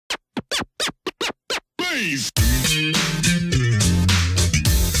Remedies.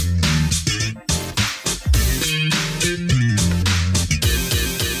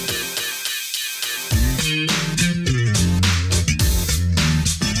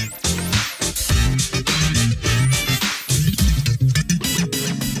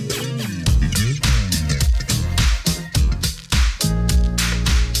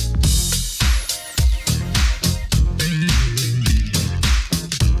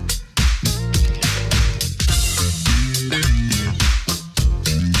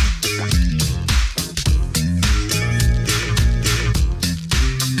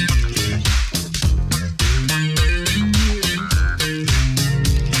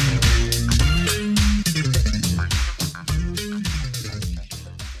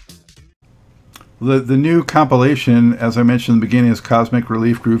 The new compilation, as I mentioned in the beginning, is Cosmic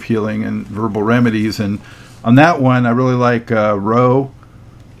Relief, Groove Healing, and Verbal Remedies. And on that one, I really like Row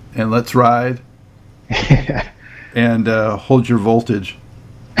and Let's Ride and Hold Your Voltage.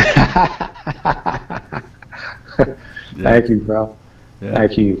 Thank you, bro. Yeah.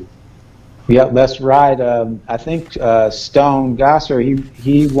 Thank you. Yeah, Let's Ride. I think Stone Gosser,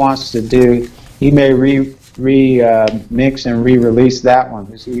 he wants to do, he may mix and re-release that one,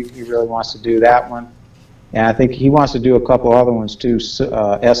 because he really wants to do that one, and I think he wants to do a couple other ones too,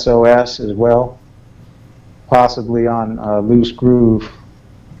 SOS as well, possibly on Loose Groove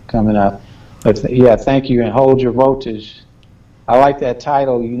coming up. But yeah, thank you, and Hold Your Voltage. I like that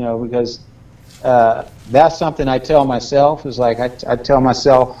title, you know, because that's something I tell myself, is like I tell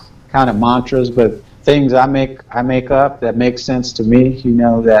myself kind of mantras, but things I make up that make sense to me, you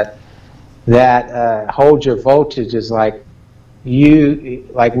know, that Hold Your Voltage is like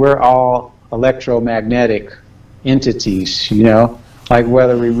we're all electromagnetic entities, you know, like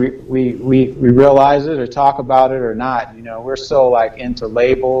whether we realize it or talk about it or not, you know, we're so like into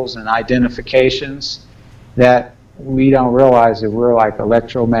labels and identifications that we don't realize that we're like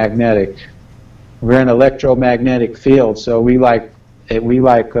electromagnetic. We're an electromagnetic field, so we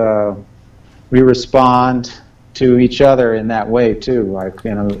respond to each other in that way too, like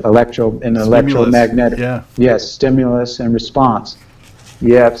in an electromagnetic, yeah. Yes, stimulus and response.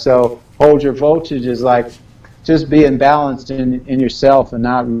 Yeah, so Hold Your Voltage is like just being balanced in yourself and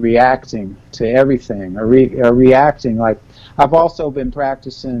not reacting to everything, or reacting. Like, I've also been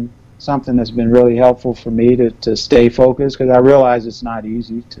practicing something that's been really helpful for me to stay focused, because I realize it's not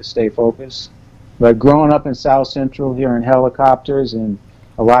easy to stay focused. But growing up in South Central, hearing helicopters and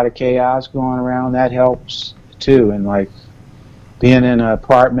a lot of chaos going around, that helps too. And like being in an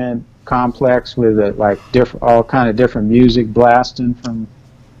apartment complex with all kind of different music blasting from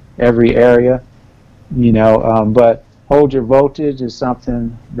every area, you know. But Hold Your Voltage is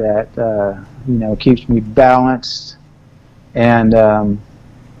something that you know, keeps me balanced, and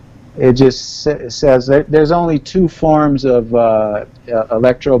it just says that there's only two forms of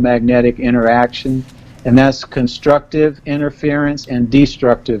electromagnetic interaction, and that's constructive interference and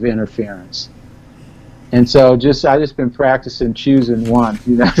destructive interference. And so I just been practicing choosing one,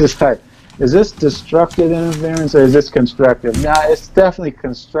 you know. Just like, is this destructive interference or is this constructive? No, it's definitely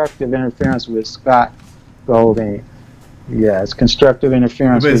constructive interference with Scott Golding. Yeah, it's constructive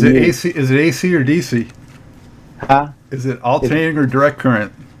interference. But is it AC? Is it AC or DC? Huh? Is it alternating or direct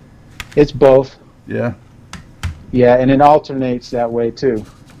current? It's both. Yeah. Yeah, and it alternates that way too.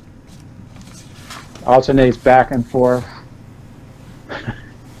 Alternates back and forth.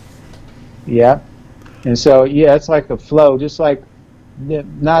 Yeah. And so, yeah, it's like a flow, just like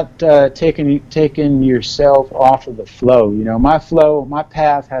not taking yourself off of the flow. You know, my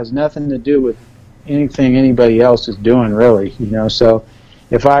path has nothing to do with anything anybody else is doing, really. You know, so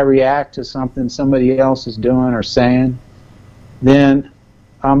if I react to something somebody else is doing or saying, then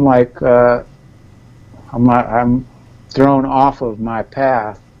I'm like, I'm thrown off of my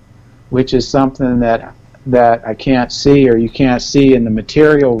path, which is something that I can't see, or you can't see in the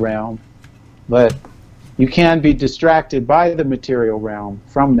material realm, but you can be distracted by the material realm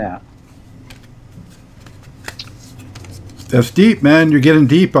from that. That's deep, man. You're getting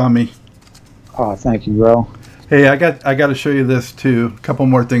deep on me. Oh, thank you, bro. Hey, I got to show you this too. A couple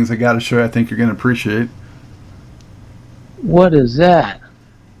more things I got to show you. I think you're going to appreciate. What is that?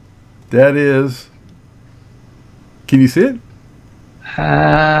 That is. Can you see it?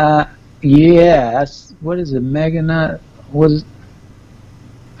 Yeah. That's, what is it? Mega Nut? What is?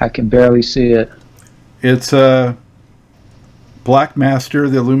 I can barely see it. It's Black Master,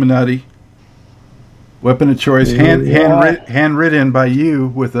 the Illuminati. Weapon of choice, handwritten by you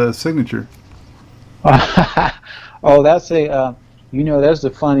with a signature. Oh, that's a, you know, there's a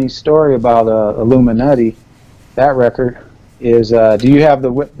funny story about Illuminati. That record is, do you have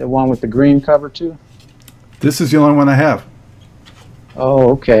the one with the green cover too? This is the only one I have.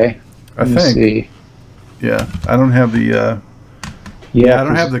 Oh, okay. I Let me think. see. Yeah, I don't have the. Yeah, I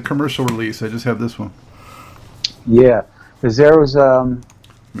don't have the commercial release. I just have this one. Yeah, because there was Let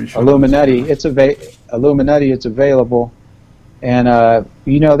me show Illuminati. this. Illuminati. It's available, and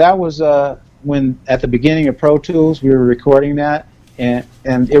you know, that was when at the beginning of Pro Tools we were recording that, and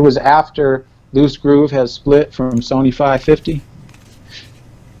it was after Loose Groove has split from Sony 550.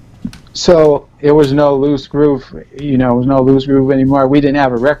 So it was no Loose Groove, you know, it was no Loose Groove anymore. We didn't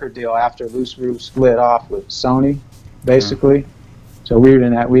have a record deal after Loose Groove split off with Sony, basically. So we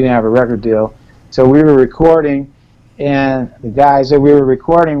didn't have a record deal. So we were recording, and the guys that we were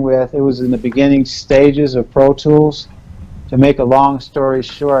recording with, it was in the beginning stages of Pro Tools. To make a long story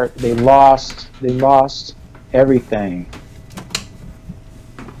short, they lost everything.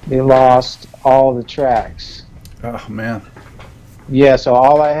 They lost all the tracks. Oh man. Yeah, so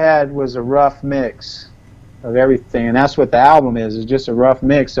all I had was a rough mix of everything, and that's what the album is. It's just a rough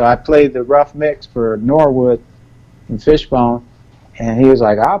mix. So I played the rough mix for Norwood and Fishbone, and he was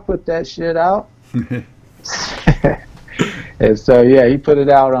like, "I'll put that shit out." And so yeah, he put it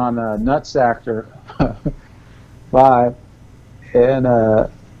out on Nutsacker Live, and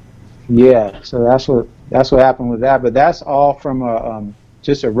yeah, so that's what happened with that. But that's all from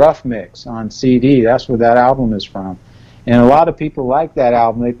just a rough mix on CD. That's where that album is from. And a lot of people like that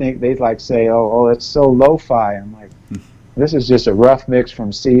album. They think they'd like say, "Oh, it's so lo-fi." I'm like, this is just a rough mix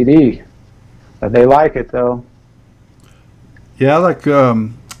from CD, but they like it though. Yeah, I like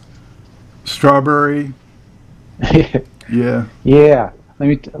Strawberry. Yeah. Yeah.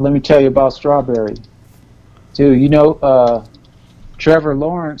 Let me tell you about Strawberry, too. You know, Trevor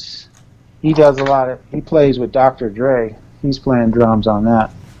Lawrence. He does a lot of. He plays with Dr. Dre. He's playing drums on that.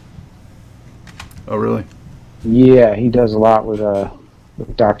 Oh, really? Yeah, he does a lot with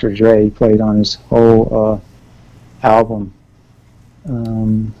Dr. Dre. He played on his whole album.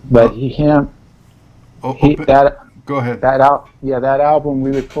 But Go ahead. That album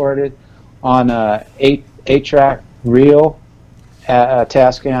we recorded on 8-track reel,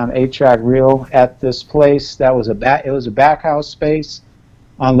 Tascam 8-track reel at this place that was it was a back house space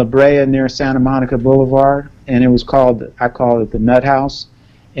on La Brea near Santa Monica Boulevard, and it was I called it the Nut House,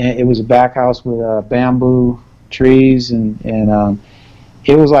 and it was a back house with bamboo trees, and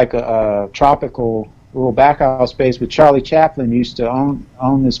it was like a tropical little back house space. But Charlie Chaplin used to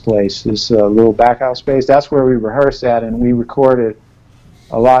own this place, this little back house space. That's where we rehearsed at, and we recorded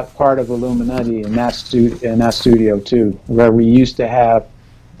part of Illuminati in that studio too, where we used to have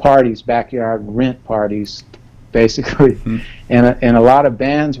parties, backyard rent parties, basically. And a lot of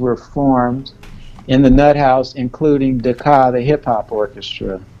bands were formed in the Nut House, including Chaka, the hip hop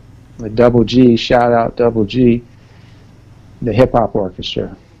orchestra. With Double G, shout out Double G, the hip hop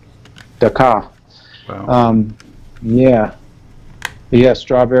orchestra, Chaka. Wow. Yeah,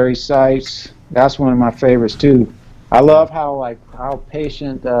 Strawberry Sights. That's one of my favorites too. I love how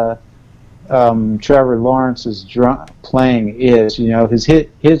patient Trevor Lawrence's playing is. You know,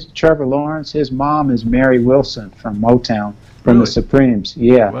 his Trevor Lawrence. His mom is Mary Wilson from Motown, from the Supremes.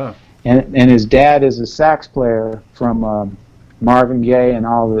 Yeah, wow. And his dad is a sax player from Marvin Gaye and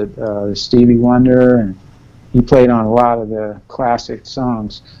all the Stevie Wonder, and he played on a lot of the classic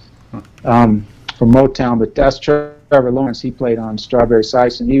songs from Motown. But that's Trevor Lawrence. He played on Strawberry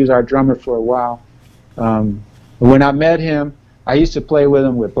Sights, and he was our drummer for a while. When I met him, I used to play with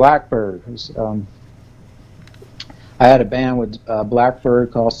him with Blackbird. I had a band with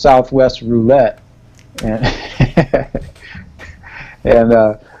Blackbird called Southwest Roulette, and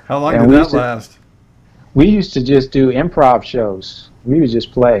how long did that last? We used to just do improv shows. We would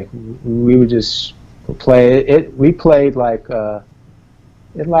just play. We would just play. We played like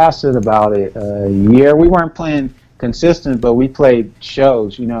it lasted about a year. We weren't playing consistent, but we played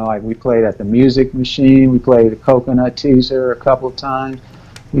shows. You know, like we played at the Music Machine. We played at Coconut Teaser a couple of times.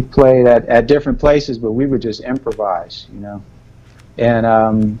 We played at different places, but we would just improvise. You know,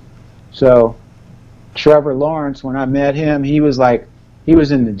 and so Trevor Lawrence, when I met him, he was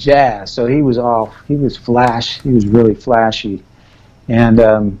into jazz, so he was really flashy,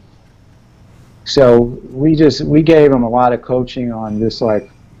 and so we gave him a lot of coaching on just like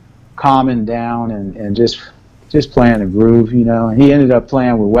calming down and just playing the groove, you know. And he ended up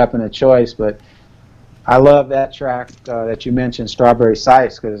playing with Weapon of Choice, but I love that track that you mentioned, Strawberry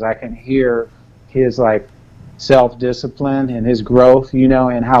Sights, because I can hear his like self-discipline and his growth, you know,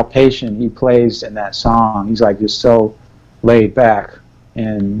 and how patient he plays in that song. He's like just so laid back.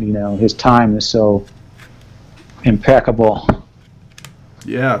 And you know, his time is so impeccable.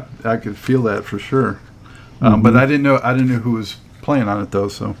 Yeah, I could feel that for sure. But I didn't know who was playing on it though.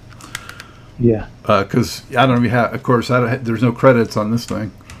 So Yeah. Because I don't know if you have, of course, there's no credits on this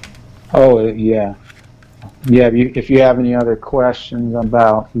thing. Oh, yeah. Yeah, if you have any other questions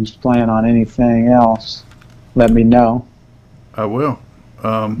about who's playing on anything else, let me know. I will.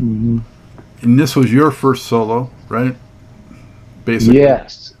 And this was your first solo, right? Basically.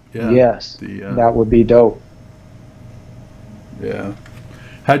 Yes. Yeah. Yes. That would be dope. Yeah.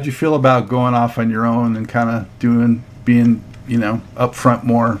 How'd you feel about going off on your own and kind of being, up front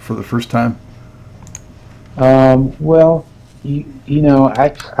more for the first time? Well,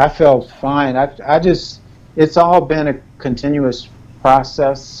 I felt fine. It's all been a continuous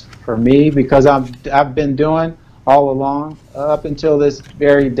process for me because I've been doing all along up until this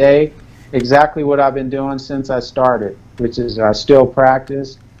very day exactly what I've been doing since I started, which is I still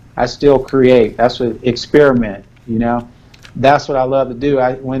practice, I still create. That's what experiment. That's what I love to do.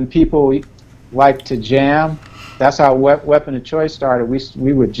 When people like to jam, that's how Weapon of Choice started.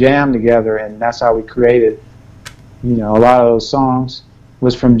 We would jam together, and that's how we created. A lot of those songs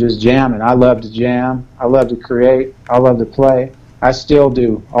was from just jamming. I love to jam. I love to create. I love to play. I still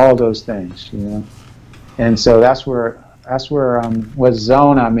do all those things. And so that's where what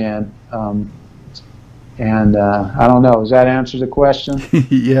zone I'm in. I don't know. Does that answer the question?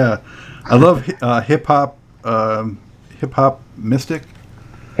 Yeah, I love hip hop mystic.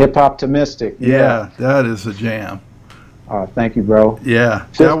 Hip hop to mystic. Yeah, that is a jam. Thank you, bro. Yeah,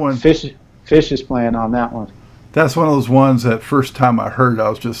 that one. Fish is playing on that one. That's one of those ones that first time I heard, I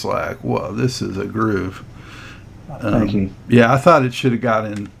was just like, "Whoa, this is a groove." Thank you. Yeah, I thought it should have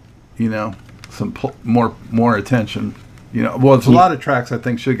gotten, some more attention. Well, it's a lot of tracks I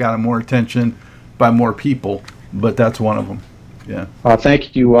think should have gotten more attention by more people, but that's one of them. Yeah.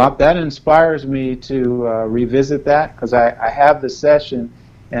 Thank you. That inspires me to revisit that because I have the session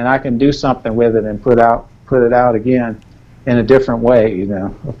and I can do something with it and put it out again in a different way.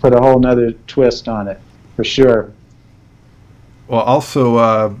 I'll put a whole nother twist on it for sure. Well,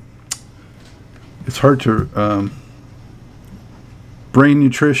 also, it's hard to brain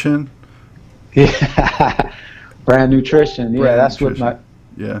nutrition. Yeah, brand nutrition. Yeah, that's nutrition.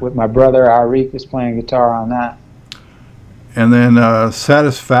 With my brother Arik is playing guitar on that. And then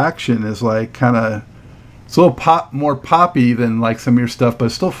Satisfaction is like kind of, it's a little more poppy than like some of your stuff, but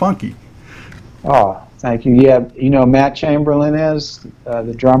it's still funky. Oh, thank you. Yeah, Matt Chamberlain is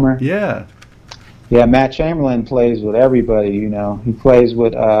the drummer. Yeah. Yeah, Matt Chamberlain plays with everybody. He plays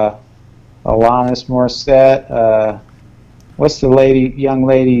with Alanis Morissette. What's the young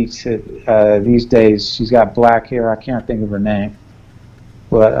lady these days? She's got black hair. I can't think of her name.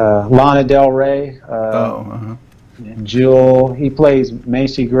 But Lana Del Rey. And Jewel. He plays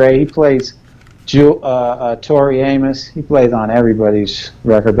Macy Gray. He plays Tori Amos. He plays on everybody's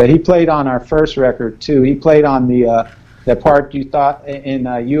record. But he played on our first record too. He played on the part you thought in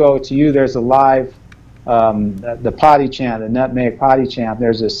You Owe It To You. There's a live the potty chant, the Nutmeg potty chant.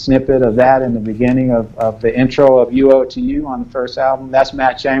 There's a snippet of that in the beginning of the intro of You Owe It To You on the first album. That's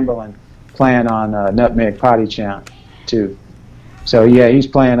Matt Chamberlain playing on Nutmeg potty chant too. So yeah, he's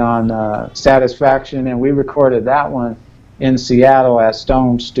playing on Satisfaction, and we recorded that one in Seattle at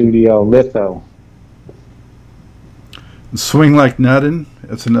Stone Studio Litho. Swing Like Nuttin',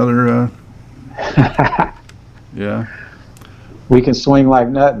 that's another yeah. We Can Swing Like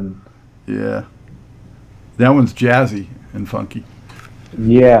Nuttin'. Yeah. That one's jazzy and funky.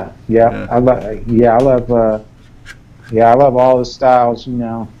 Yeah. I love all the styles,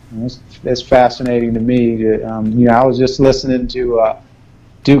 It's fascinating to me. I was just listening to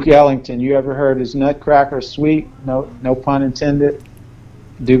Duke Ellington. You ever heard his Nutcracker Suite? No pun intended.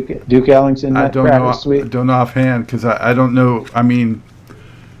 Duke Ellington Nutcracker Suite. I don't know offhand because I don't know. I mean,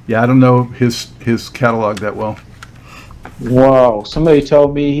 I don't know his catalog that well. Whoa! Somebody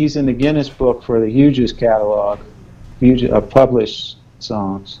told me he's in the Guinness Book for the hugest catalog, of published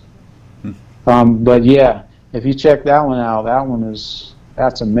songs. But yeah, if you check that one out,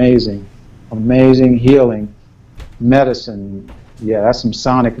 that's amazing. Amazing healing medicine. Yeah, that's some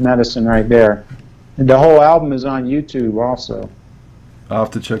sonic medicine right there. And the whole album is on YouTube also. I'll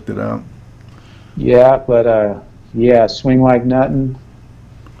have to check that out. Yeah, but Swing Like Nuttin'.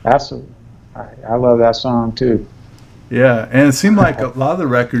 I love that song too. Yeah, and it seemed like a lot of the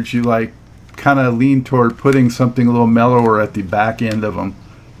records you like kind of lean toward putting something a little mellower at the back end of them.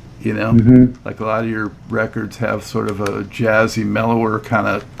 Like a lot of your records have sort of a jazzy, mellower kind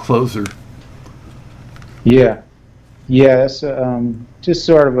of closer. Yeah, it's just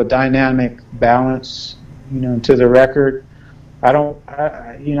sort of a dynamic balance, to the record. I don't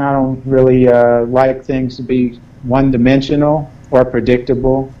really like things to be one-dimensional or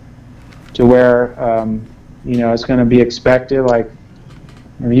predictable, to where it's going to be expected. Like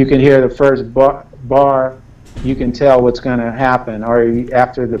And you can hear the first bar, you can tell what's going to happen, or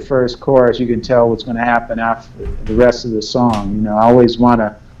after the first chorus, you can tell what's going to happen after the rest of the song. You know, I always want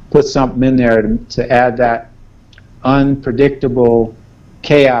to put something in there to add that unpredictable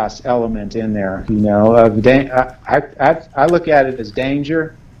chaos element in there. You know, I look at it as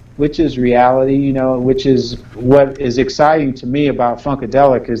danger, which is reality. You know, which is what is exciting to me about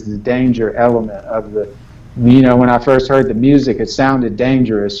Funkadelic is the danger element of the. You know, when I first heard the music, it sounded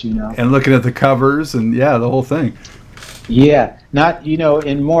dangerous, you know. And looking at the covers and, yeah, the whole thing. Yeah, not, you know,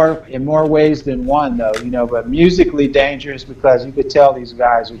 in more ways than one, though, you know, but musically dangerous because you could tell these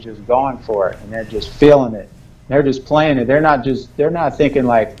guys are just going for it, and they're just feeling it. They're just playing it. They're not thinking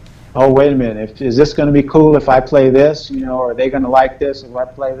like, oh, wait a minute, is this going to be cool if I play this, you know, or are they going to like this if I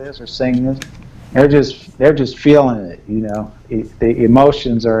play this or sing this? They're just feeling it, you know. The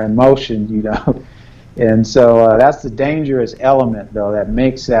emotions are in motion, you know. And so that's the dangerous element, though, that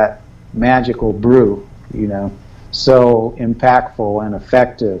makes that magical brew, you know, so impactful and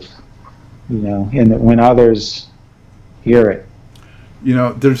effective, you know, when others hear it. You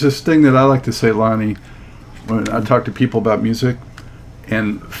know, there's this thing that I like to say, Lonnie, when I talk to people about music,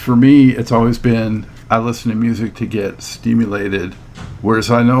 and for me, it's always been, I listen to music to get stimulated, whereas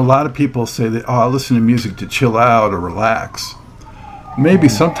I know a lot of people say that, oh, I listen to music to chill out or relax. Maybe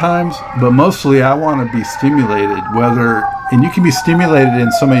sometimes, but mostly I want to be stimulated, and you can be stimulated in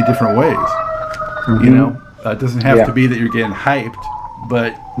so many different ways. Mm-hmm. You know, it doesn't have to be that you're getting hyped,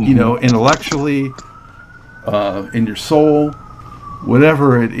 but, you know, intellectually, in your soul,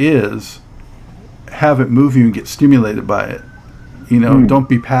 whatever it is, have it move you and get stimulated by it. You know, don't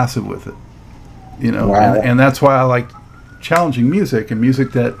be passive with it. You know, and that's why I like challenging music, and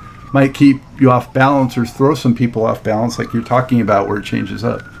music that might keep you off balance or throw some people off balance, like you're talking about, where it changes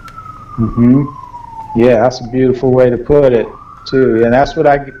up. Yeah, that's a beautiful way to put it, too. And that's what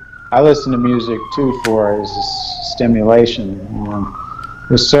I listen to music, too, for, is stimulation. You know,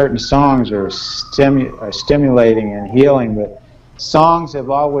 there's certain songs are stimulating and healing, but songs have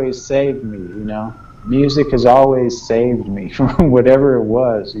always saved me, you know. Music has always saved me from whatever it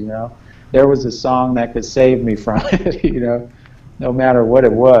was, you know. There was a song that could save me from it, you know. No matter what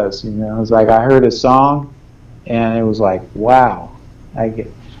it was, you know, it's like I heard a song, and it was like, wow,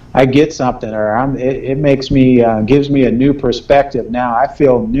 I get something, or it makes me gives me a new perspective. Now I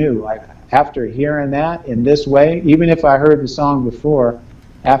feel new, like after hearing that in this way. Even if I heard the song before,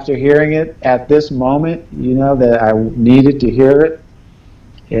 after hearing it at this moment, you know, that I needed to hear it,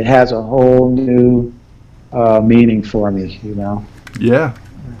 it has a whole new meaning for me, you know. Yeah.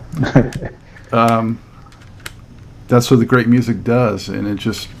 That's what the great music does, and it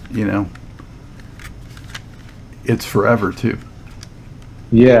just, you know, it's forever too.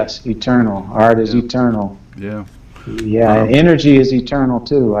 Yes, eternal. Art is eternal. Yeah. Yeah, energy is eternal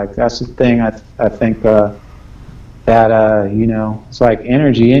too. Like that's the thing I think that you know, it's like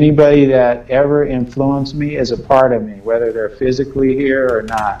energy. Anybody that ever influenced me is a part of me, whether they're physically here or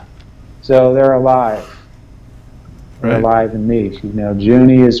not. So they're alive. They're alive in me. You know,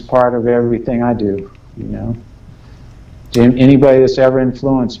 Junie is part of everything I do. You know. Anybody that's ever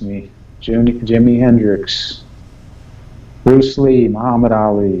influenced me, Jimi Hendrix, Bruce Lee, Muhammad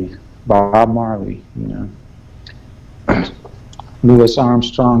Ali, Bob Marley, you know, Louis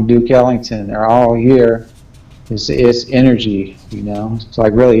Armstrong, Duke Ellington, they're all here. It's energy, you know. It's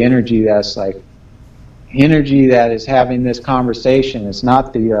like really energy that's like energy that is having this conversation. It's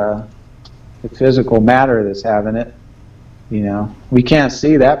not the physical matter that's having it, you know. We can't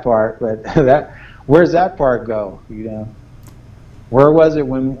see that part, but where's that part go, you know? Where was it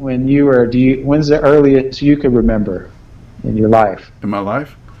when you were, when's the earliest you could remember in your life? In my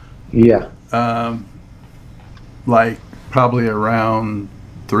life? Yeah. Like probably around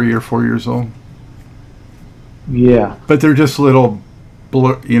 3 or 4 years old. Yeah. But they're just little,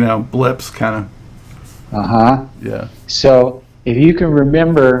 blips kind of. Uh-huh. Yeah. So if you can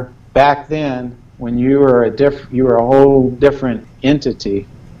remember back then when you were a whole different entity,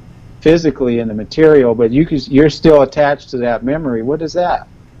 physically in the material, but you're still attached to that memory. What is that?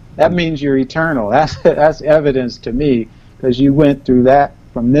 That means you're eternal. That's evidence to me, because you went through that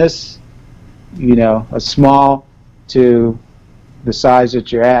from this, you know, a small to the size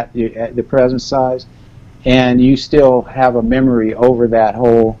that you're at the present size, and you still have a memory over that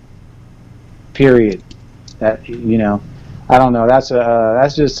whole period. That, you know, I don't know. That's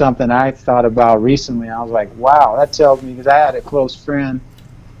just something I thought about recently. I was like, wow, that tells me, because I had a close friend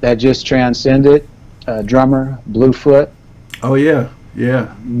that just transcended, drummer, Bluefoot. Oh yeah,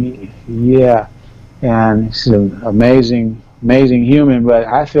 yeah. Yeah, and he's an amazing human, but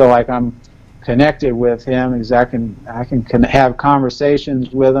I feel like I'm connected with him is I can have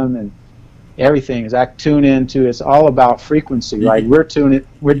conversations with him and everything. Is I tune into, it's all about frequency. Like we're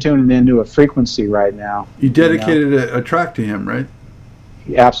tuning into a frequency right now. You dedicated a track to him, right?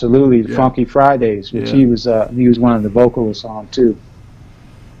 Absolutely, Funky Fridays, which he was one of the vocalists on too.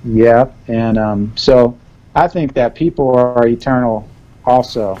 Yeah, and so I think that people are eternal.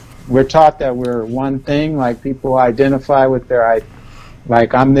 Also, we're taught that we're one thing. Like people identify with their,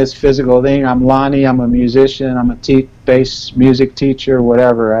 like I'm this physical thing. I'm Lonnie. I'm a musician. I'm a bass music teacher.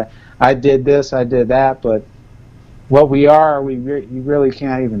 Whatever. I did this. I did that. But what we are, you really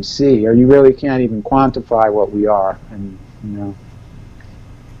can't even see, or you really can't even quantify what we are. And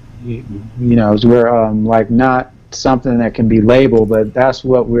we're like not something that can be labeled, but that's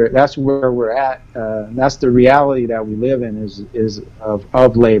where we're at. That's the reality that we live in, is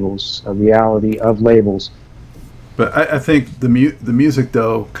of labels, a reality of labels. But I think the music,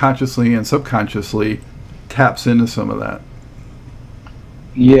 though, consciously and subconsciously taps into some of that.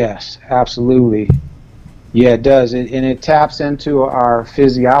 Yes, absolutely. Yeah, it does, and it taps into our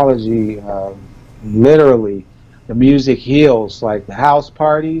physiology. Literally, the music heals. Like the house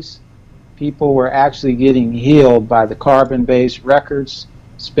parties, people were actually getting healed by the carbon-based records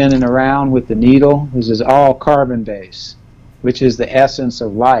spinning around with the needle. This is all carbon-based, which is the essence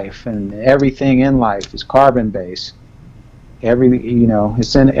of life, and everything in life is carbon-based.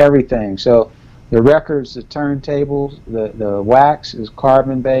 It's in everything. So the records, the turntables, the wax is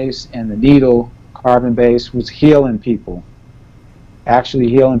carbon-based, and the needle, carbon-based, was healing people, actually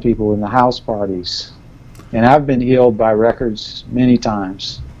healing people in the house parties. And I've been healed by records many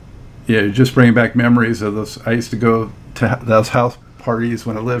times. Yeah, just bringing back memories of those. I used to go to those house parties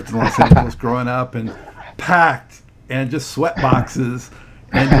when I lived in Los Angeles growing up, and packed, and just sweat boxes,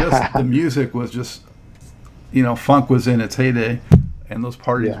 and just the music was just, funk was in its heyday, and those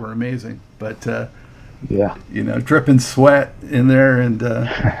parties were amazing. But dripping sweat in there, and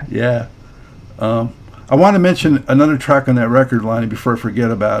I want to mention another track on that record, Lonnie, before I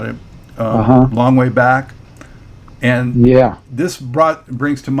forget about it. Long Way Back. And this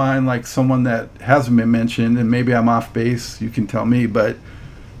brings to mind like someone that hasn't been mentioned, and maybe I'm off base, you can tell me, but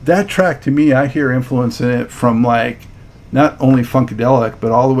that track, to me, I hear influence in it from like not only Funkadelic,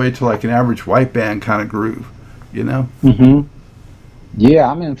 but all the way to like an Average White Band kind of groove,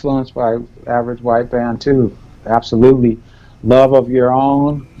 Yeah, I'm influenced by Average White Band too. Absolutely. Love of Your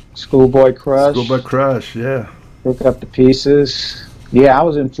Own, Schoolboy Crush. Schoolboy Crush, yeah. Pick Up the Pieces. Yeah, I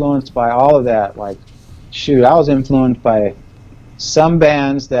was influenced by all of that. Like, shoot, I was influenced by some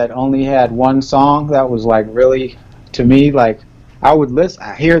bands that only had one song that was like really, to me, like I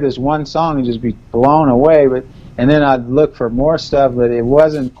hear this one song and just be blown away, and then I'd look for more stuff, but it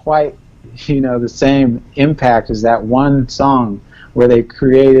wasn't quite, the same impact as that one song where they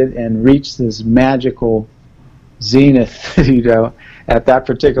created and reached this magical zenith, at that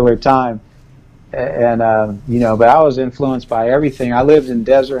particular time. And but I was influenced by everything. I lived in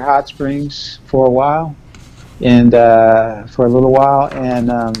Desert Hot Springs for a while, and for a little while,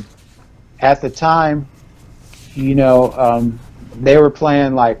 and at the time, they were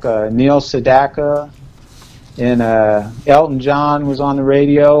playing like Neil Sedaka, and Elton John was on the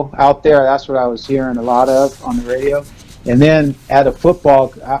radio out there. That's what I was hearing a lot of on the radio. And then at a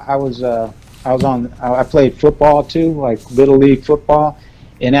football, I played football too, like Little League football,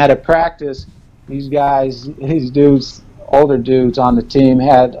 and at a practice, these dudes, older dudes on the team,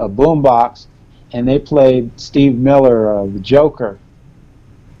 had a boombox, and they played Steve Miller, the Joker.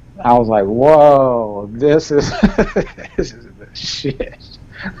 I was like, whoa, this is this is the shit.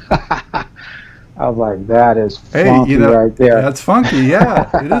 I was like, that is funky right there. That's funky, yeah.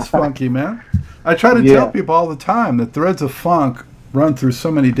 It is funky, man. I try to tell people all the time that threads of funk run through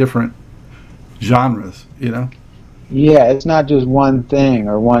so many different genres, Yeah, it's not just one thing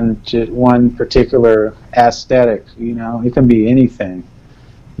or one particular aesthetic. It can be anything.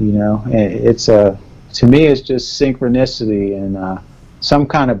 It's to me, it's just synchronicity and some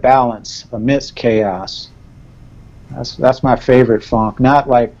kind of balance amidst chaos. That's my favorite funk. Not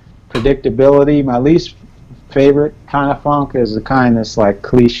like predictability. My least favorite kind of funk is the kind that's like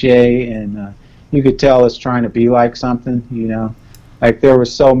cliche, and you could tell it's trying to be like something. Like there were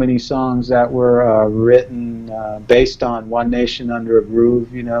so many songs that were written based on One Nation Under a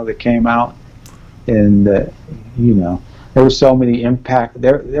Groove, that came out, and there were so many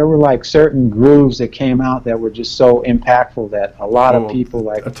there were like certain grooves that came out that were just so impactful that a lot of people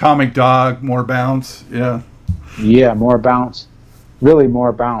like Atomic Dog, More Bounce, yeah, More Bounce, really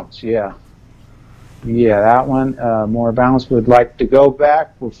More Bounce, yeah, that one, More Bounce. Would like to go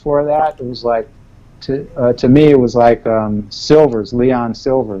back before that. It was like to me, it was like Silvers, Leon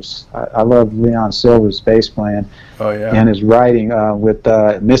Silvers. I love Leon Silvers' bass playing. Oh yeah. And his writing with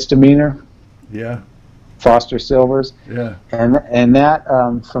Misdemeanor. Yeah. Foster Silvers. Yeah. And that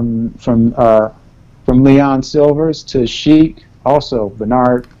from Leon Silvers to Chic, also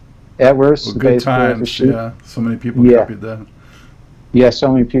Bernard Edwards, Well, the good bass player for times. Chic. Yeah. So many people Yeah. copied that. Yeah,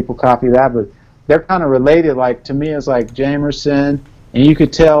 so many people copy that, but they're kind of related. Like, to me, it's like Jamerson, and you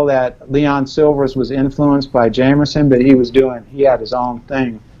could tell that Leon Silvers was influenced by Jamerson, but he had his own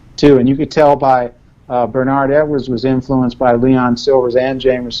thing too. And you could tell by Bernard Edwards was influenced by Leon Silvers and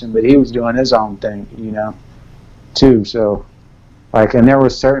Jamerson, but he was doing his own thing, too. So, like, and there were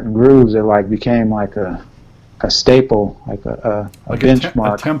certain grooves that like became like a staple, like a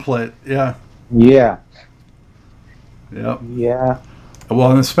benchmark, a template. Yeah. Yeah. Yep. Yeah.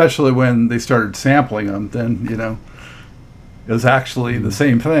 Well, and especially when they started sampling them, then it was actually the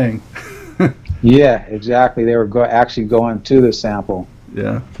same thing. Yeah, exactly. They were actually going to the sample.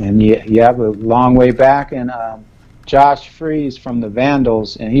 Yeah. And you have a long way back, and Josh Freese from the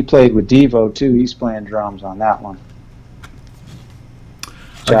Vandals, and he played with Devo too. He's playing drums on that one.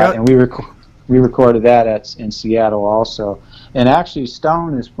 And we recorded that in Seattle also. And actually,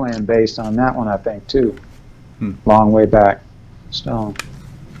 Stone is playing bass on that one, I think, too. Long way back, Stone.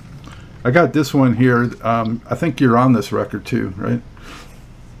 I got this one here. I think you're on this record too, right?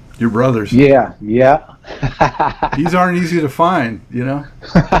 Your brothers. Yeah. These aren't easy to find,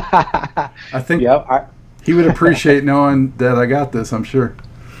 I think he would appreciate knowing that I got this, I'm sure.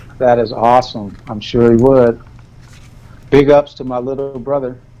 That is awesome. I'm sure he would. Big ups to my little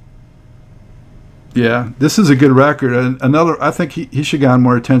brother. Yeah, this is a good record. I think he should get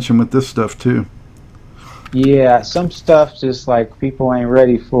more attention with this stuff too. Yeah, some stuff just like people ain't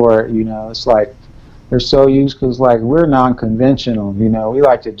ready for it, It's like they're so used because like we're non-conventional, We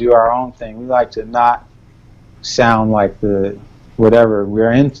like to do our own thing. We like to not sound like the whatever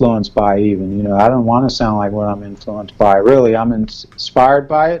we're influenced by even, I don't want to sound like what I'm influenced by. Really, I'm inspired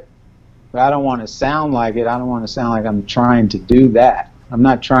by it, but I don't want to sound like it. I don't want to sound like I'm trying to do that. I'm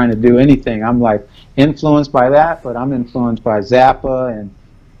not trying to do anything. I'm like influenced by that, but I'm influenced by Zappa and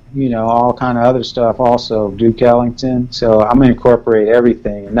all kind of other stuff also, Duke Ellington. So I'm going to incorporate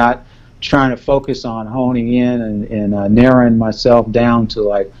everything and not trying to focus on honing in and narrowing myself down to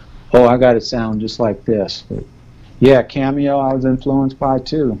like, oh, I got to sound just like this. But yeah, Cameo I was influenced by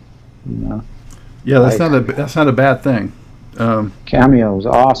too, Yeah, that's not a bad thing. Cameo was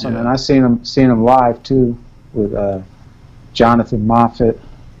awesome, and I seen him live too with Jonathan Moffett.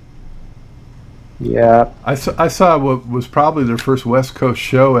 Yeah, I saw what was probably their first West Coast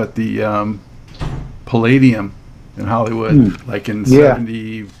show at the Palladium in Hollywood, like in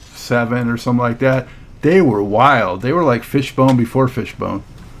 '77 or something like that. They were wild. They were like Fishbone before Fishbone.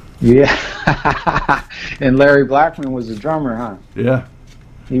 Yeah, and Larry Blackman was the drummer, huh? Yeah,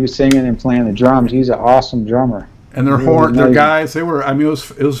 he was singing and playing the drums. He's an awesome drummer. And their guys, they were. I mean,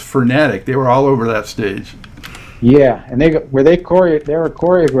 it was frenetic. They were all over that stage. Yeah, and they were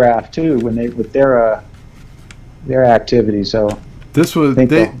choreographed too when with their activities. So this was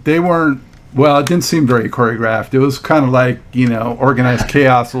they weren't. Well, it didn't seem very choreographed. It was kind of like organized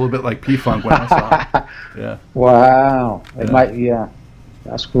chaos, a little bit like P-Funk when I saw it. Yeah. Wow. It might. Yeah.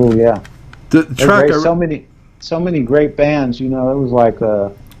 That's cool. Yeah. So many great bands. It was like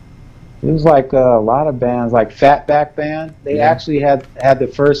a lot of bands, like Fatback Band. They actually had the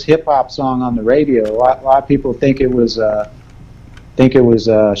first hip hop song on the radio. A lot of people think it was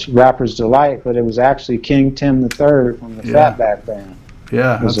Rapper's Delight, but it was actually King Tim III from the Fatback Band.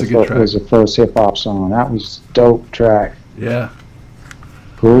 Yeah, that's a good track. It was the first hip hop song. That was a dope track. Yeah.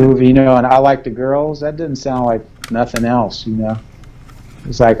 Groove, and I Like the Girls. That didn't sound like nothing else,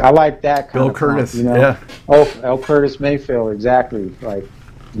 It's like I like that kind Bill of Curtis, funk, yeah. Oh, L. Curtis Mayfield, exactly. Like,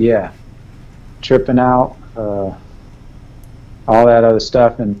 yeah. Tripping Out, all that other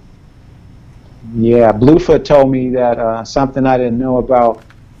stuff. And yeah, Bluefoot told me that something I didn't know about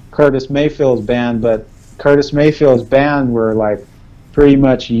Curtis Mayfield's band, but Curtis Mayfield's band were like pretty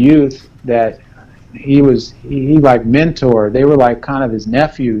much youth that he like mentored. They were like kind of his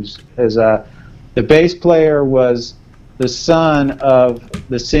nephews. As the bass player was the son of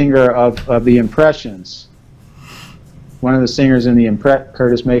the singer of the Impressions. One of the singers in the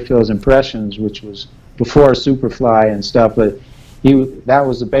Curtis Mayfield's Impressions, which was before Superfly and stuff, but that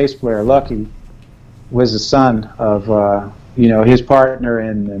was the bass player. Lucky was the son of his partner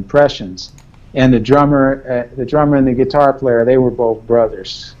in Impressions, and the drummer and the guitar player, they were both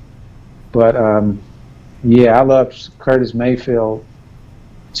brothers. But I loved Curtis Mayfield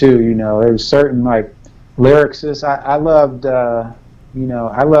too. There was certain like lyricists. I loved you know,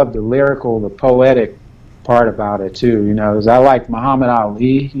 I love the lyrical, the poetic part about it too, you know, because I like Muhammad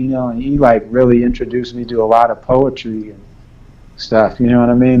Ali, you know, and he like really introduced me to a lot of poetry and stuff, you know what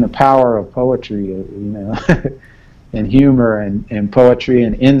I mean? The power of poetry, you know, and humor and poetry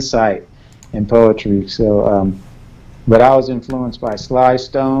and insight in poetry. So, but I was influenced by Sly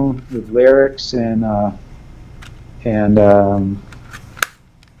Stone with lyrics and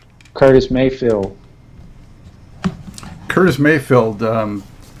Curtis Mayfield. Curtis Mayfield,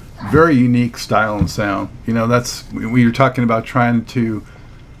 very unique style and sound. You know, that's when you're talking about trying to,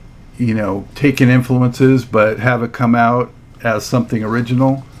 you know, take in influences but have it come out as something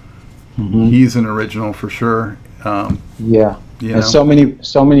original. Mm-hmm. He's an original for sure. Yeah, and so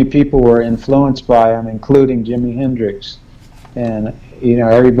many people were influenced by him, including Jimi Hendrix, and you know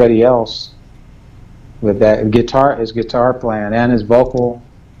everybody else with that his guitar playing and his vocal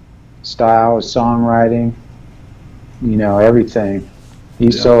style, his songwriting, you know, everything.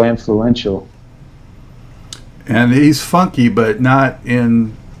 He's so influential. And he's funky, but not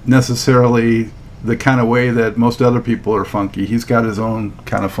in necessarily the kind of way that most other people are funky. He's got his own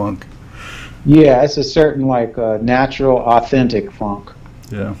kind of funk. Yeah, it's a certain like natural, authentic funk.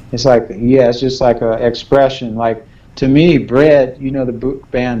 Yeah. It's like, yeah, it's just like an expression. Like, to me, Bread, you know the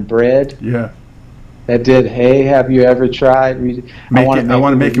band Bread? Yeah. That did Hey, Have You Ever Tried? I Want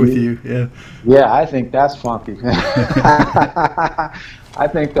to Make It With You. Yeah. Yeah, I think that's funky. I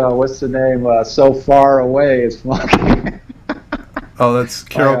think, what's the name? So Far Away is funky. Oh, that's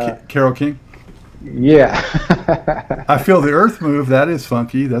Carole King? Yeah. I Feel the Earth Move. That is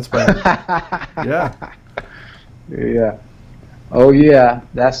funky. That's bad. Yeah. Yeah. Oh yeah,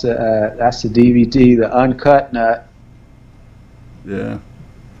 that's the DVD, the Uncut Nut. Yeah.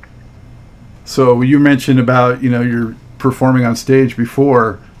 So you mentioned about, you know, you're performing on stage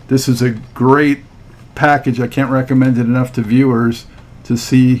before. This is a great package. I can't recommend it enough to viewers to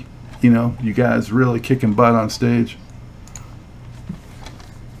see, you know, you guys really kicking butt on stage.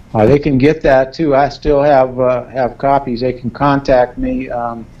 They can get that too. I still have copies. They can contact me.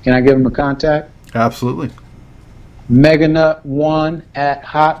 Can I give them a contact? Absolutely.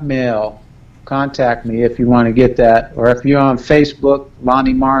 Meganut1@hotmail. Contact me if you want to get that, or if you're on Facebook,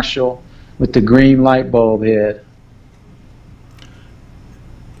 Lonnie Marshall with the green light bulb head.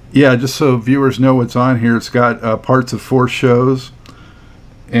 Yeah, just so viewers know what's on here, it's got parts of 4 shows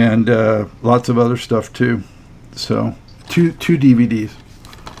and lots of other stuff too. So two DVDs.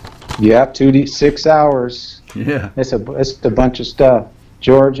 Yeah, 6 hours. Yeah, it's a bunch of stuff.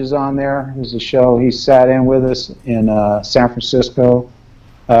 George is on there. There's a show. He sat in with us in San Francisco.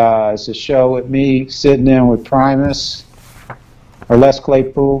 It's a show with me sitting in with Primus or Les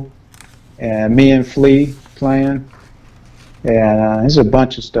Claypool, and me and Flea playing. And there's a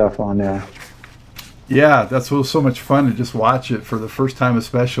bunch of stuff on there. Yeah, that's what was so much fun to just watch it for the first time,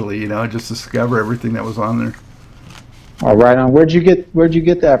 especially, you know, just discover everything that was on there. All right, on. Where'd you get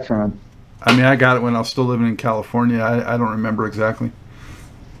that from? I mean, I got it when I was still living in California. I don't remember exactly.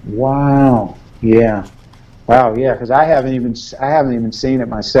 Wow. Yeah. Wow. Yeah. Because I haven't even seen it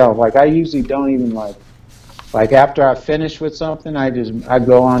myself. Like, I usually don't even like after I finish with something, I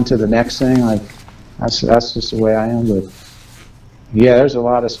go on to the next thing. Like, that's just the way I am. But yeah, there's a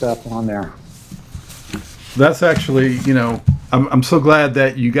lot of stuff on there. That's actually, you know, I'm so glad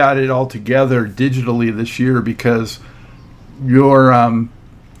that you got it all together digitally this year, because your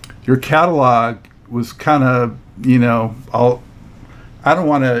catalog was kind of, you know, I don't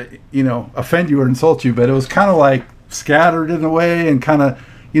want to, you know, offend you or insult you, but it was kind of like scattered in a way, and kind of,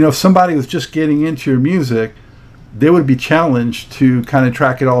 you know, if somebody was just getting into your music, they would be challenged to kind of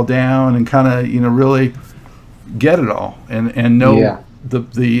track it all down and kind of, you know, really get it all and know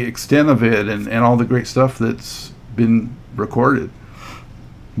the extent of it and all the great stuff that's been recorded.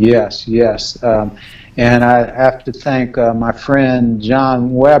 Yes, yes. And I have to thank my friend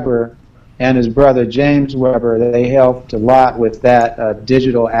John Weber and his brother James Weber. They helped a lot with that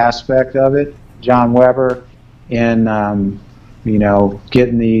digital aspect of it. John Weber in you know,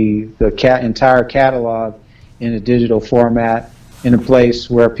 getting the entire catalog in a digital format in a place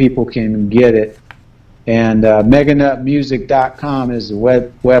where people can get it. And meganutmusic.com is the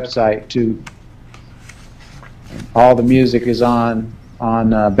website too. All the music is on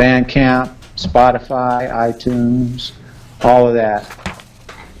Bandcamp, Spotify, iTunes, all of that.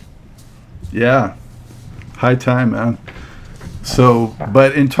 Yeah, high time, man. So,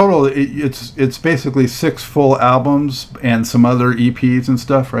 but in total, it's basically 6 full albums and some other EPs and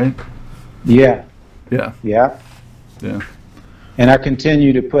stuff, right? Yeah. Yeah. Yeah. Yeah. And I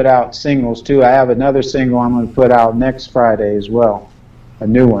continue to put out singles too. I have another single I'm going to put out next Friday as well, a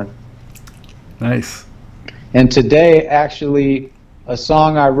new one. Nice. And today, actually, a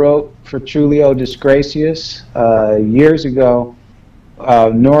song I wrote for Trulio Disgracious years ago.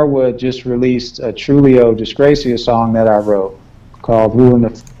 Norwood just released a Trulio Disgracious song that I wrote called Who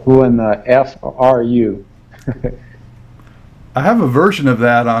in the F Are You? I have a version of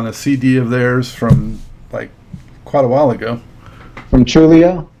that on a CD of theirs from like quite a while ago. From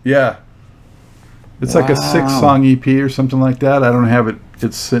Trulio? Yeah. It's like a 6-song EP or something like that. I don't have it.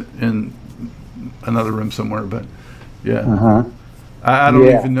 It's sit in another room somewhere, but yeah. Uh-huh. I don't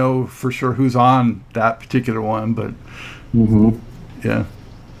even know for sure who's on that particular one, but yeah.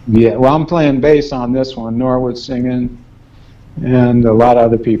 Yeah, well, I'm playing bass on this one. Norwood singing and a lot of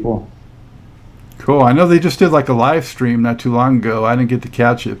other people. Cool. I know they just did like a live stream not too long ago. I didn't get to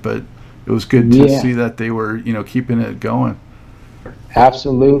catch it, but it was good to see that they were, keeping it going.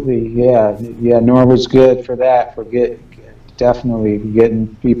 Absolutely, yeah. Norwood's good for that, for definitely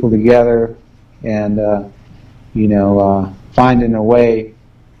getting people together and finding a way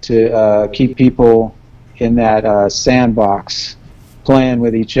to keep people in that sandbox, playing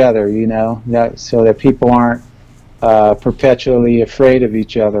with each other, so that people aren't perpetually afraid of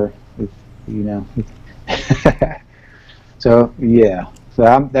each other, So yeah,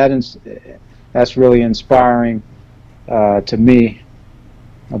 so that's really inspiring to me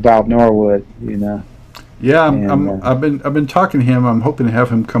about Norwood, Yeah, I've been talking to him. I'm hoping to have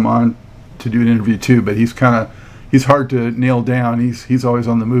him come on to do an interview too, but he's hard to nail down. He's always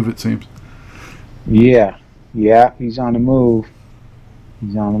on the move, it seems. Yeah, he's on the move.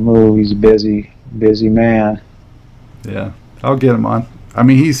 He's a busy man. Yeah, I'll get him on. I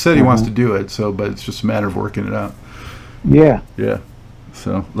mean, he said he wants to do it, but it's just a matter of working it out. Yeah.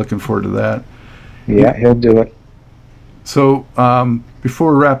 So looking forward to that. Yeah, he'll do it. So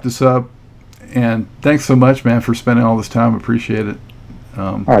before we wrap this up, and thanks so much, man, for spending all this time. Appreciate it.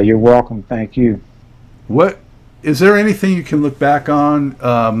 You're welcome. Thank you. What is there anything you can look back on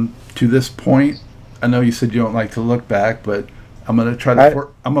to this point? I know you said you don't like to look back, but I'm gonna try to.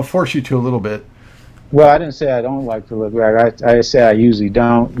 I'm gonna force you to a little bit. Well, I didn't say I don't like to look back. I say I usually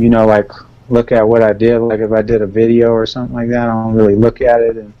don't. Like look at what I did. Like if I did a video or something like that, I don't really look at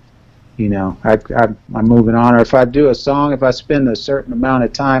it, and I'm moving on. Or if I do a song, if I spend a certain amount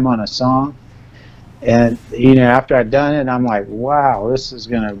of time on a song, and after I've done it, I'm like, wow, this is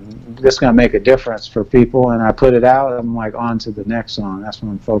gonna make a difference for people, and I put it out. I'm like, on to the next song. That's what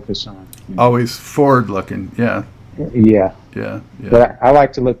I'm focused on. Always forward looking. Yeah. But I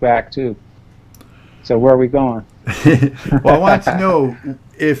like to look back too. So where are we going? Well, I wanted to know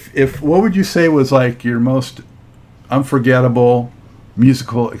if what would you say was like your most unforgettable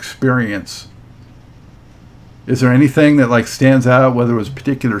musical experience? Is there anything that like stands out, whether it was a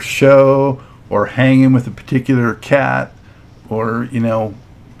particular show or hanging with a particular cat, or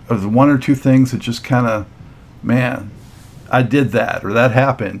are there one or two things that just kind of, man, I did that or that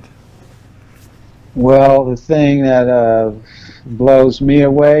happened? Well, the thing that blows me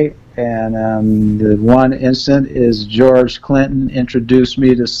away, and the one instant, is George Clinton introduced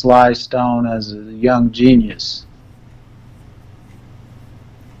me to Sly Stone as a young genius.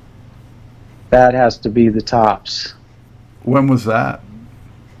 That has to be the tops. When was that?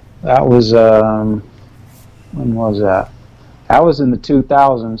 That was, when was that? That was in the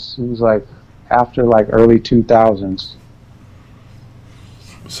 2000s. It was like after like early 2000s.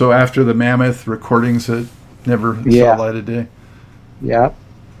 So after the Mammoth recordings that never saw light of day? Yeah.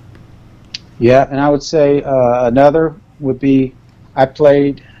 And I would say another would be, I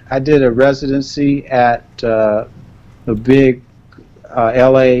did a residency at a big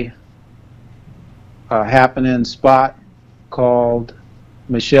LA happening spot called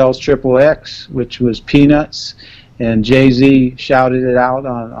Michelle's Triple X, which was Peanuts, and Jay-Z shouted it out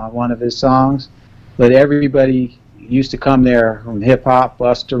on one of his songs. But everybody used to come there from hip-hop,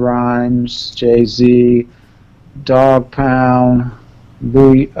 Busta Rhymes, Jay-Z, Dog Pound,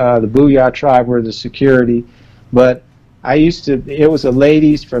 the Booyah Tribe were the security. But it was a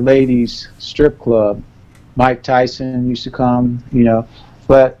ladies for ladies strip club. Mike Tyson used to come,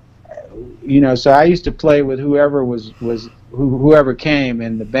 but so I used to play with whoever came,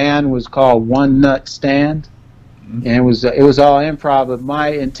 and the band was called One Nut Stand, and it was all improv. But my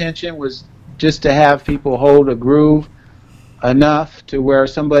intention was just to have people hold a groove enough to where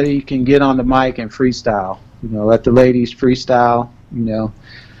somebody can get on the mic and freestyle. Let the ladies freestyle.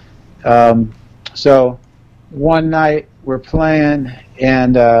 So one night we're playing,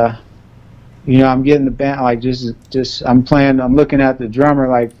 and I'm getting the band like just I'm playing. I'm looking at the drummer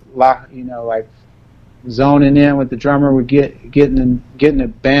like zoning in with the drummer. We're getting the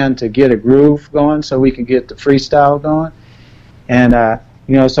band to get a groove going so we can get the freestyle going, and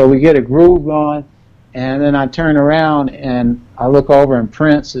so we get a groove going, and then I turn around and I look over and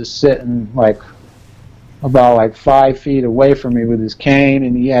Prince is sitting like about like 5 feet away from me with his cane,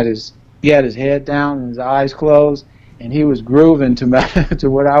 and he had his head down and his eyes closed, and he was grooving to to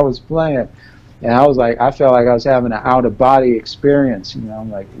what I was playing. And I was like, I felt like I was having an out-of-body experience. You know,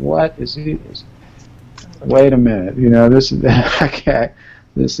 I'm like, what is he? Wait a minute, you know, this is I can't.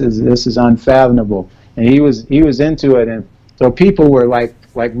 This is unfathomable. And he was into it, and so people were like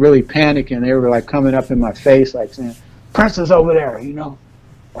really panicking. They were like coming up in my face, like saying, "Prince is over there," you know,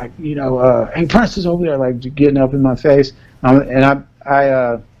 like, you know, "Hey, Prince is over there," like getting up in my face. And I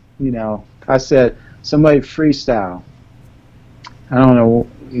you know, I said, "Somebody freestyle." I don't know,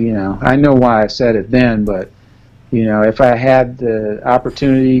 you know, I know why I said it then, but, you know, if I had the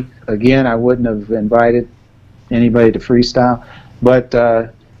opportunity again, I wouldn't have invited anybody to freestyle. But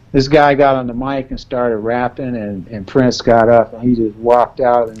this guy got on the mic and started rapping, and Prince got up and he just walked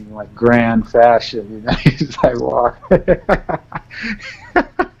out in like grand fashion. You know, he's like walking.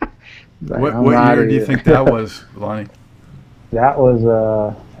 Like, what year do you think that was, Lonnie? That was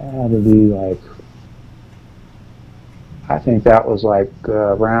had to be like, I think that was like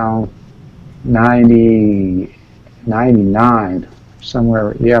around 99,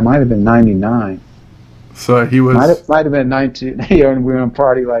 somewhere. Yeah, it might have been 99. So he was... Might have been 19. You know, we were on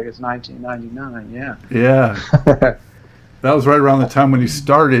party like it's 1999. Yeah. Yeah. That was right around the time when he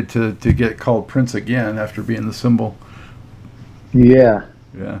started to get called Prince again after being the symbol. Yeah.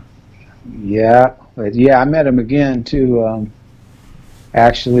 Yeah. Yeah. But yeah, I met him again too.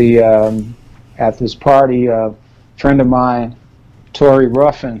 Actually, at this party, a friend of mine, Torrey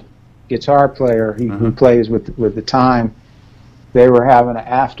Ruffin, guitar player, who plays with the Time. They were having an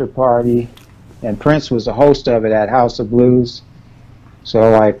after party, and Prince was the host of it at House of Blues.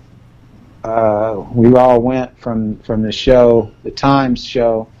 So like, we all went from the show, the Times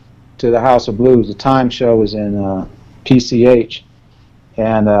show, to the House of Blues. The Times show was in PCH,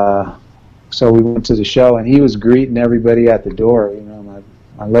 and so we went to the show, and he was greeting everybody at the door. You know,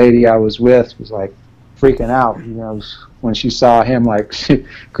 my lady I was with was like freaking out. You know, when she saw him like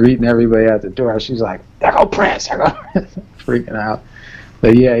greeting everybody at the door, she's like, "There go Prince!" There go Prince. Freaking out.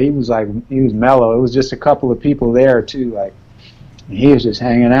 But yeah, he was mellow. It was just a couple of people there too. Like, he was just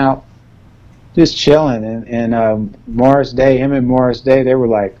hanging out, just chilling. And Morris Day, him and Morris Day, they were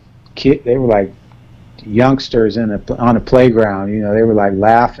like youngsters on a playground. You know, they were like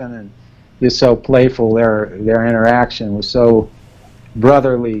laughing and just so playful. Their interaction was so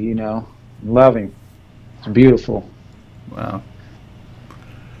brotherly, you know, loving. It's beautiful. Wow.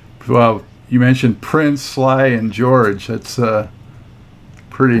 Well, you mentioned Prince, Sly, and George. That's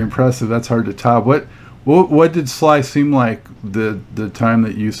pretty impressive. That's hard to top. What did Sly seem like the time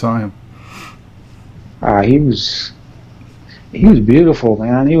that you saw him? He was beautiful,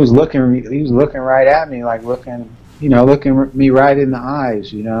 man. He was looking right at me, like looking me right in the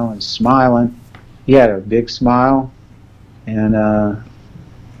eyes, you know, and smiling. He had a big smile, and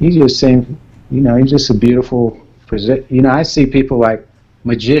he just seemed, you know, he's just a beautiful. You know, I see people like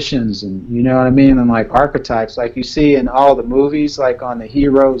magicians, and you know what I mean, and like archetypes, like you see in all the movies, like on the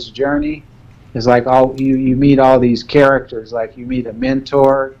hero's journey. It's like you meet all these characters, like you meet a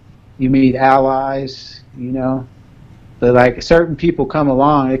mentor, you meet allies, you know. But like certain people come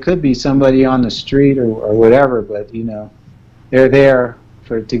along, it could be somebody on the street or whatever, but you know, they're there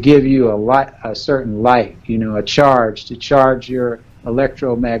to give you a certain light, you know, a charge, to charge your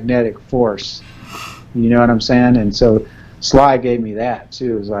electromagnetic force. You know what I'm saying? And so Sly gave me that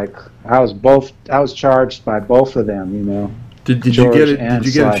too. It was like I was charged by both of them, you know. Did you get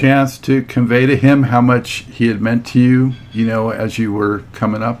a chance to convey to him how much he had meant to you, you know, as you were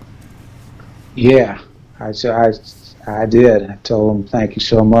coming up? Yeah, I did. I told him, thank you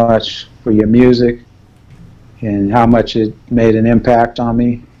so much for your music and how much it made an impact on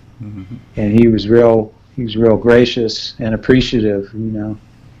me. Mm-hmm. And he was real gracious and appreciative, you know.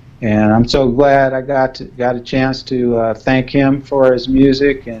 And I'm so glad I got a chance to thank him for his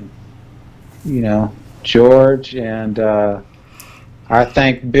music, and you know, George, and I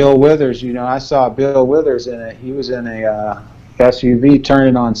thank Bill Withers. You know, I saw Bill Withers he was in a SUV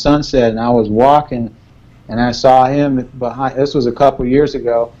turning on Sunset, and I was walking, and I saw him behind. This was a couple years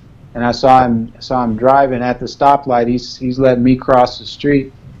ago, and I saw him driving at the stoplight. He's letting me cross the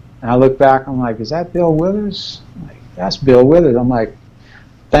street, and I look back. I'm like, is that Bill Withers? I'm like, that's Bill Withers. I'm like,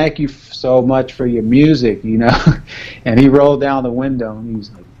 thank you so much for your music, you know. And he rolled down the window and he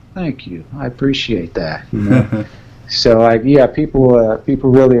was like, thank you, I appreciate that, you know. So like, yeah, people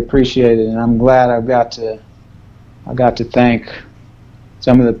really appreciate it, and I'm glad I got to thank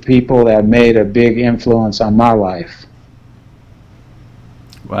some of the people that made a big influence on my life.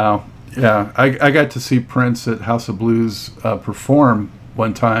 Wow. Yeah, I got to see Prince at House of Blues perform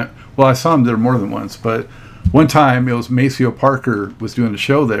one time. Well, I saw him there more than once, but one time it was Maceo Parker was doing a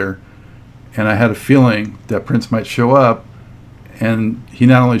show there, and I had a feeling that Prince might show up, and he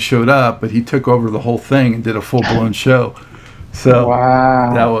not only showed up, but he took over the whole thing and did a full-blown show. So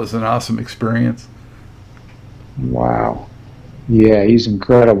wow, that was an awesome experience. Wow. Yeah, he's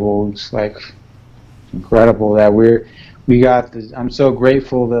incredible. It's like incredible that we got this. I'm so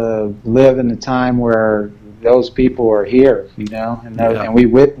grateful to live in a time where those people are here, you know, and and we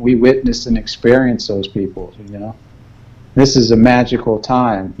witnessed and experienced those people, you know. This is a magical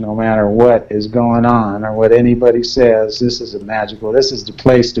time, no matter what is going on or what anybody says. This is this is the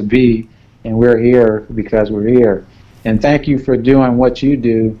place to be, and we're here because we're here. And thank you for doing what you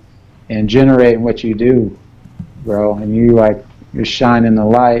do and generating what you do, bro. And you're shining the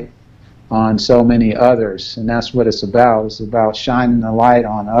light on so many others, and that's what it's about. It's about shining the light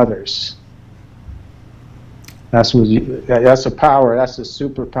on others. That's a power. That's a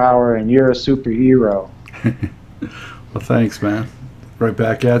superpower, and you're a superhero. Well, thanks, man. Right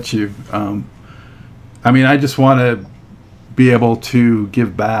back at you. I mean, I just want to be able to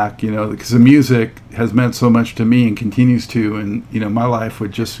give back, you know, because the music has meant so much to me and continues to, and, you know, my life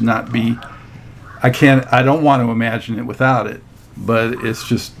would just not be, I don't want to imagine it without it, but it's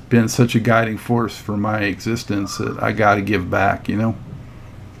just been such a guiding force for my existence that I got to give back, you know?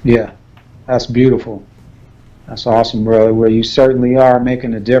 Yeah, that's beautiful. That's awesome, brother, where you certainly are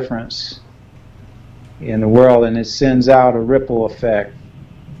making a difference in the world, and it sends out a ripple effect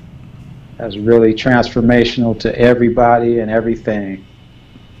that's really transformational to everybody and everything,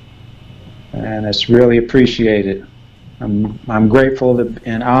 and it's really appreciated. I'm grateful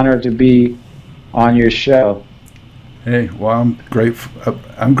and honored to be on your show. Hey, well,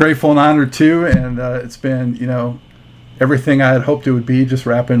 I'm grateful and honored too, and it's been, you know, everything I had hoped it would be, just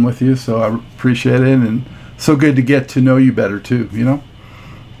rapping with you, so I appreciate it, and so good to get to know you better too, you know.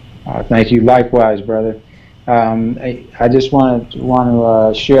 Thank you. Likewise, brother. I just want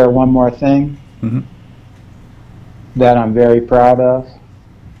to share one more thing that I'm very proud of.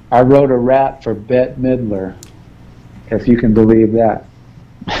 I wrote a rap for Bette Midler, if you can believe that.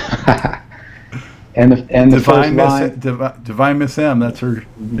 and the Divine first line, Divine Miss M. That's her.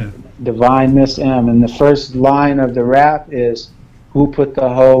 Yeah. Divine Miss M. And the first line of the rap is, "Who put the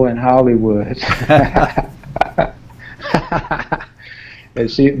hoe in Hollywood?" And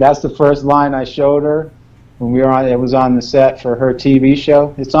that's the first line I showed her when we were on. It was on the set for her TV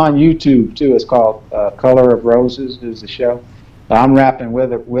show. It's on YouTube too. It's called Color of Roses is the show. I'm rapping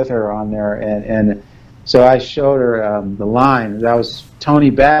with her on there, and so I showed her the line. That was Tony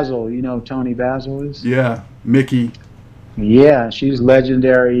Basil. You know who Tony Basil is? Yeah, Mickey. Yeah, she's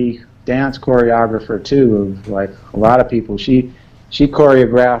legendary dance choreographer too. Of like a lot of people. She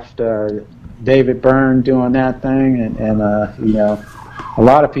choreographed David Byrne doing that thing, and you know, a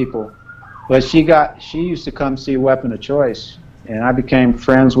lot of people. But she used to come see Weapon of Choice, and I became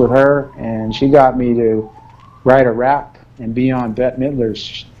friends with her, and she got me to write a rap and be on Bette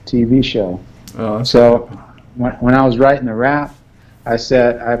Midler's TV show. Oh, so when I was writing the rap, I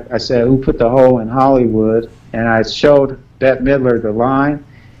said, "Who put the hoe in Hollywood?" And I showed Bette Midler the line,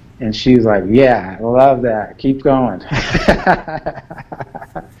 and she's like, "Yeah, I love that. Keep going."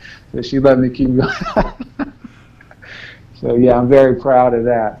 So she let me keep going. So yeah, I'm very proud of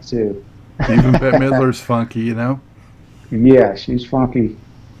that too. Even Bette Midler's funky, you know? Yeah, she's funky.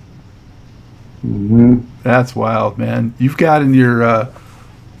 That's wild, man. You've gotten your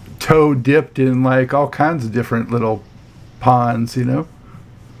toe dipped in like all kinds of different little ponds, you know?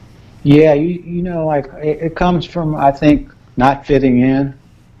 Yeah, you know, like it comes from, I think, not fitting in.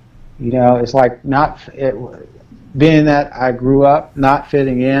 You know, it's like being that I grew up not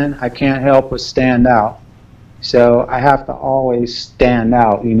fitting in, I can't help but stand out. So I have to always stand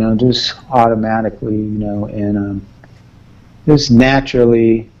out, you know, just automatically, you know, and just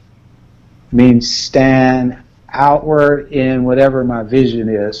naturally means stand outward in whatever my vision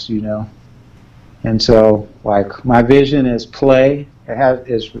is, you know. And so, like, my vision is play.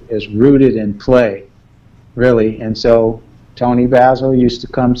 Is rooted in play, really. And so Tony Basil used to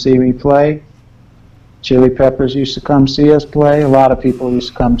come see me play. Chili Peppers used to come see us play. A lot of people used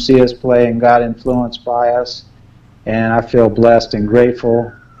to come see us play and got influenced by us. And I feel blessed and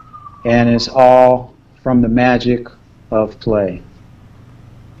grateful. And it's all from the magic of play.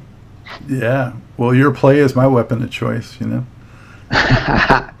 Yeah. Well, your play is my weapon of choice, you know?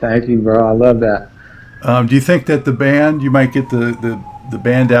 Thank you, bro. I love that. Do you think that the band, you might get the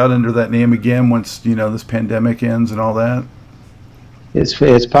band out under that name again once, you know, this pandemic ends and all that?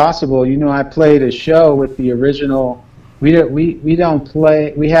 It's possible. You know, I played a show with the original we don't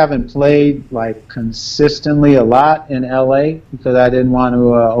play. We haven't played like consistently a lot in LA because I didn't want to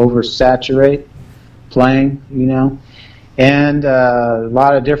oversaturate playing, you know. And a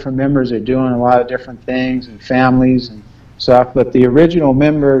lot of different members are doing a lot of different things and families and stuff. But the original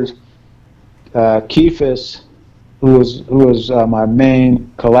members, Keefus, who was my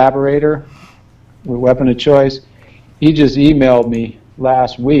main collaborator with Weapon of Choice, he just emailed me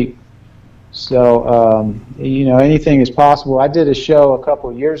last week. So, you know, anything is possible. I did a show a couple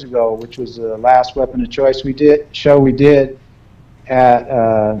of years ago, which was the last Weapon of Choice we did at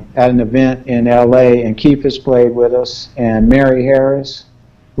an event in LA, and Keefus played with us, and Mary Harris,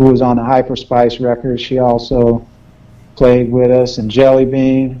 who was on the Hyperspice record, she also played with us, and Jelly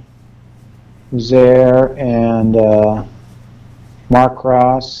Bean was there, and Mark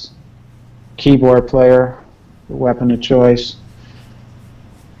Cross, keyboard player, Weapon of Choice.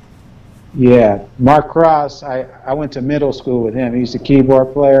 Yeah, Mark Cross, I went to middle school with him. He's a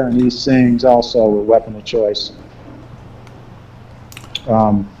keyboard player, and he sings also with Weapon of Choice.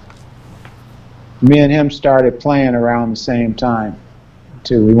 Me and him started playing around the same time,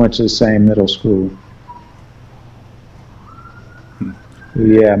 too. We went to the same middle school.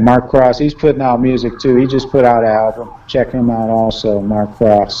 Yeah, Mark Cross, he's putting out music, too. He just put out an album. Check him out also, Mark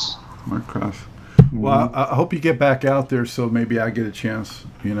Cross. Mark Cross. Well, I hope you get back out there so maybe I get a chance,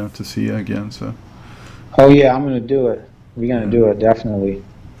 you know, to see you again. So. Oh yeah, I'm gonna do it. We're gonna do it, definitely.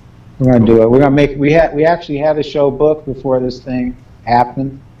 We're gonna do it. We're gonna make. We actually had a show booked before this thing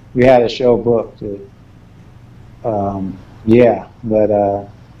happened. We had a show booked. Yeah, but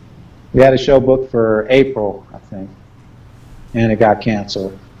we had a show booked for April, I think, and it got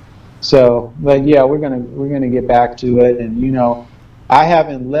canceled. So, but yeah, we're gonna get back to it, and you know. I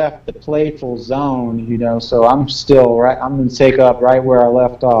haven't left the playful zone, you know, so I'm still right. I'm going to take up right where I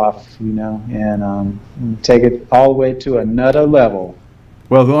left off, you know, and take it all the way to another level.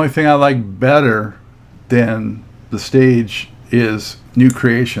 Well, the only thing I like better than the stage is new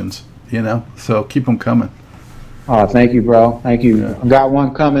creations, you know, so keep them coming. Oh, thank you, bro. Thank you. Yeah. I got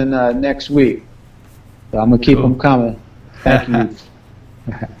one coming next week, so I'm going to keep them coming. Thank you.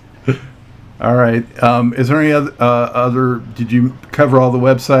 All right. Is there any other? Did you cover all the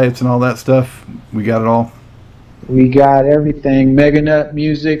websites and all that stuff? We got it all. We got everything.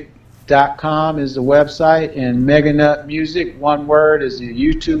 Meganutmusic.com is the website, and Meganut Music, one word, is the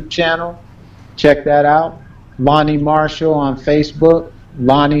YouTube channel. Check that out. Lonnie Marshall on Facebook.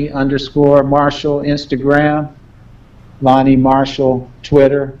 Lonnie_Marshall Instagram. Lonnie Marshall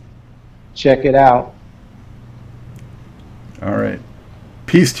Twitter. Check it out. All right.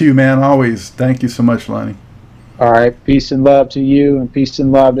 Peace to you, man, always. Thank you so much, Lonnie. All right. Peace and love to you, and peace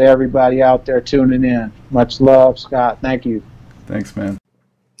and love to everybody out there tuning in. Much love, Scott. Thank you. Thanks, man.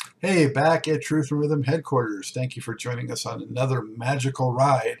 Hey, back at Truth and Rhythm headquarters. Thank you for joining us on another magical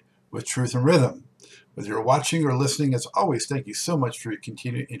ride with Truth and Rhythm. Whether you're watching or listening, as always, thank you so much for your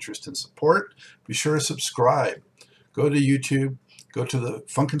continued interest and support. Be sure to subscribe. Go to YouTube. Go to the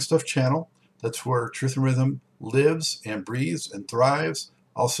Funk and Stuff channel. That's where Truth and Rhythm lives and breathes and thrives.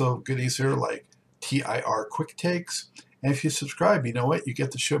 Also, goodies here like TIR Quick Takes. And if you subscribe, you know what? You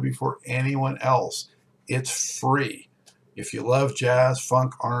get the show before anyone else. It's free. If you love jazz,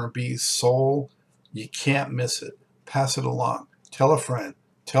 funk, R&B, soul, you can't miss it. Pass it along. Tell a friend.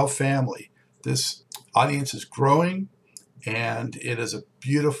 Tell family. This audience is growing, and it is a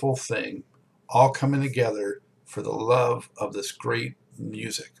beautiful thing, all coming together for the love of this great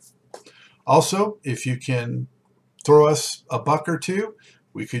music. Also, if you can throw us a buck or two,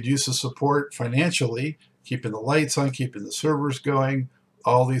 we could use the support financially, keeping the lights on, keeping the servers going,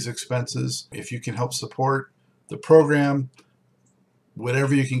 all these expenses. If you can help support the program,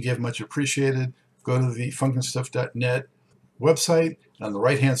 whatever you can give, much appreciated. Go to the funkandstuff.net website, and on the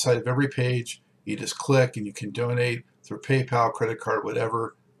right-hand side of every page, you just click and you can donate through PayPal, credit card,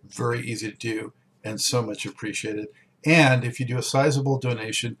 whatever. Very easy to do and so much appreciated. And if you do a sizable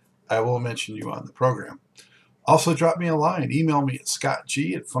donation, I will mention you on the program. Also, drop me a line. Email me at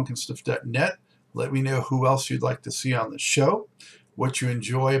scottg@funkandstuff.net. Let me know who else you'd like to see on the show, what you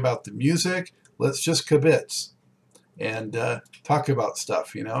enjoy about the music. Let's just kibitz and talk about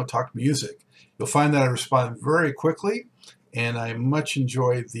stuff, you know, talk music. You'll find that I respond very quickly, and I much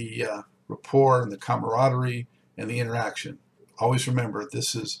enjoy the rapport and the camaraderie and the interaction. Always remember,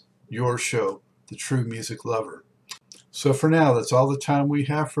 this is your show, The True Music Lover. So for now, that's all the time we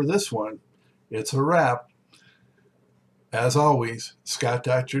have for this one. It's a wrap. As always, Scott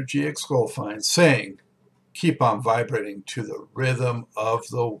Dr. GX Goldfine saying, keep on vibrating to the rhythm of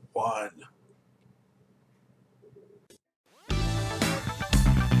the one.